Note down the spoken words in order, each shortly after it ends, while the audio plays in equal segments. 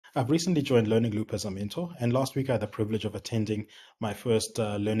I've recently joined Learning Loop as a mentor, and last week I had the privilege of attending my first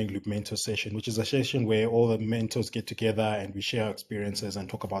Learning Loop mentor session, which is a session where all the mentors get together and we share our experiences and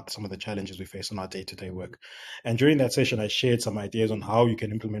talk about some of the challenges we face on our day-to-day work. And during that session, I shared some ideas on how you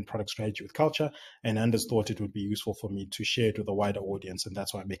can implement product strategy with culture, and Anders thought it would be useful for me to share it with a wider audience, and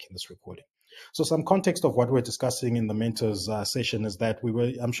that's why I'm making this recording. So some context of what we're discussing in the mentors session is that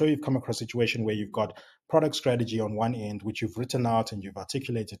I'm sure you've come across a situation where you've got product strategy on one end, which you've written out and you've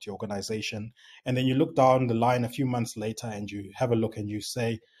articulated to your organization. And then you look down the line a few months later and you have a look and you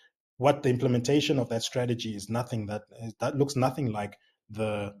say, what the implementation of that strategy is nothing that looks nothing like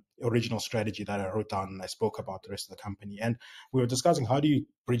the original strategy that I wrote down and I spoke about the rest of the company. And we were discussing how do you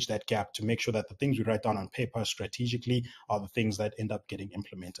bridge that gap to make sure that the things we write down on paper strategically are the things that end up getting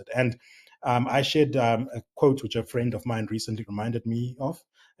implemented. And I shared a quote which a friend of mine recently reminded me of.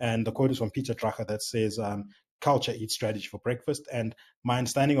 And the quote is from Peter Drucker that says, culture eats strategy for breakfast. And my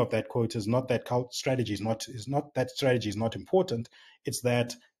understanding of that quote is not that strategy is not important. It's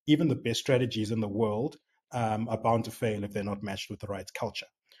that even the best strategies in the world are bound to fail if they're not matched with the right culture.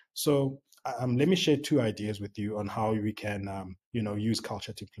 So let me share two ideas with you on how we can, use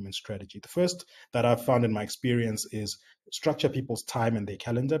culture to implement strategy. The first that I've found in my experience is structure people's time and their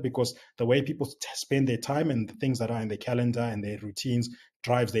calendar, because the way people spend their time and the things that are in their calendar and their routines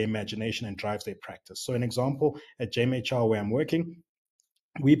drives their imagination and drives their practice. So an example at JMHR where I'm working,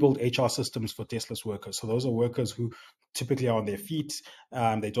 we build HR systems for deskless workers. So those are workers who typically are on their feet.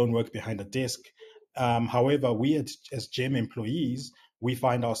 They don't work behind a desk. However, as GEM employees, we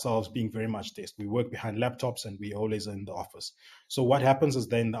find ourselves being very much desk. We work behind laptops and we always in the office. So what happens is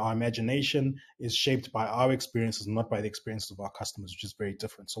then our imagination is shaped by our experiences, not by the experiences of our customers, which is very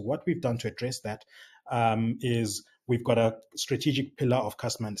different. So what we've done to address that is we've got a strategic pillar of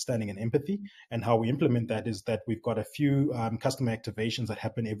customer understanding and empathy. And how we implement that is that we've got a few customer activations that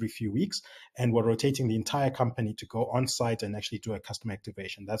happen every few weeks, and we're rotating the entire company to go on site and actually do a customer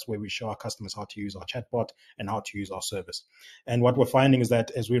activation. That's where we show our customers how to use our chatbot and how to use our service. And what we're finding is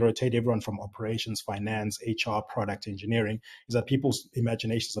that as we rotate everyone from operations, finance, HR, product, engineering, is that people's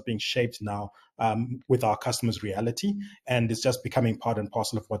imaginations are being shaped now with our customers' reality, and it's just becoming part and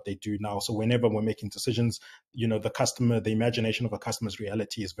parcel of what they do now. So whenever we're making decisions, the imagination of a customer's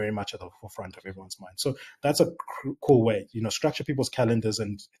reality is very much at the forefront of everyone's mind. So that's a cool way, structure people's calendars,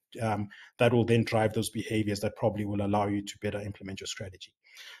 and that will then drive those behaviors that probably will allow you to better implement your strategy.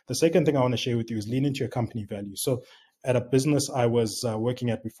 The second thing I want to share with you is lean into your company values. So at a business I was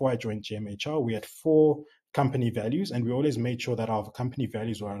working at before I joined GMHR, we had 4 company values, and we always made sure that our company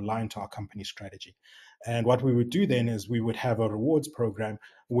values were aligned to our company strategy. And what we would do then is we would have a rewards program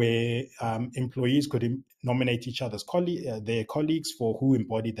where employees could nominate each other's their colleagues for who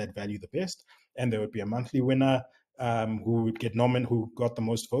embodied that value the best. And there would be a monthly winner who would who got the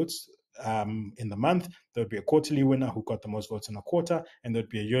most votes in the month. There would be a quarterly winner who got the most votes in a quarter, and there'd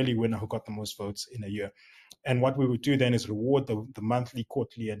be a yearly winner who got the most votes in a year. And what we would do then is reward the monthly,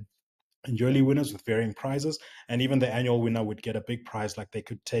 quarterly, and yearly winners with varying prizes. And even the annual winner would get a big prize, like they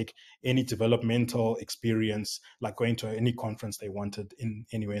could take any developmental experience, like going to any conference they wanted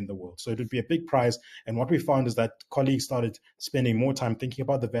anywhere in the world. So it would be a big prize. And what we found is that colleagues started spending more time thinking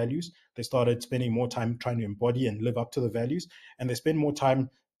about the values. They started spending more time trying to embody and live up to the values. And they spend more time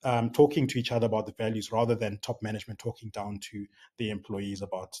talking to each other about the values rather than top management talking down to the employees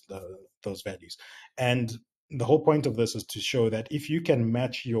about those values. And the whole point of this is to show that if you can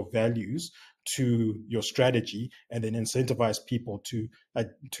match your values to your strategy and then incentivize people to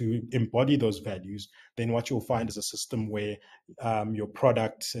embody those values, then what you'll find is a system where your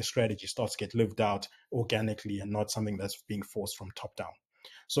product strategy starts to get lived out organically and not something that's being forced from top down.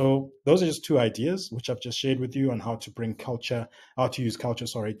 So those are just 2 ideas which I've just shared with you on how to use culture,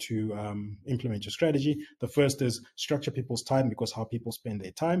 to implement your strategy. The first is structure people's time, because how people spend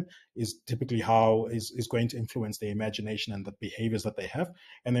their time is typically how is going to influence their imagination and the behaviors that they have.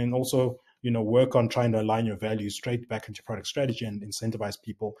 And then also, work on trying to align your values straight back into product strategy and incentivize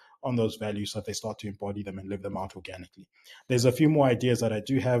people on those values so that they start to embody them and live them out organically. There's a few more ideas that I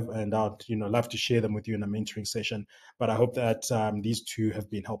do have, and I'd love to share them with you in a mentoring session. But I hope that these 2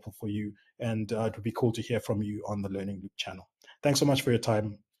 have been helpful for you, and it would be cool to hear from you on the Learning Loop channel. Thanks so much for your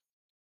time.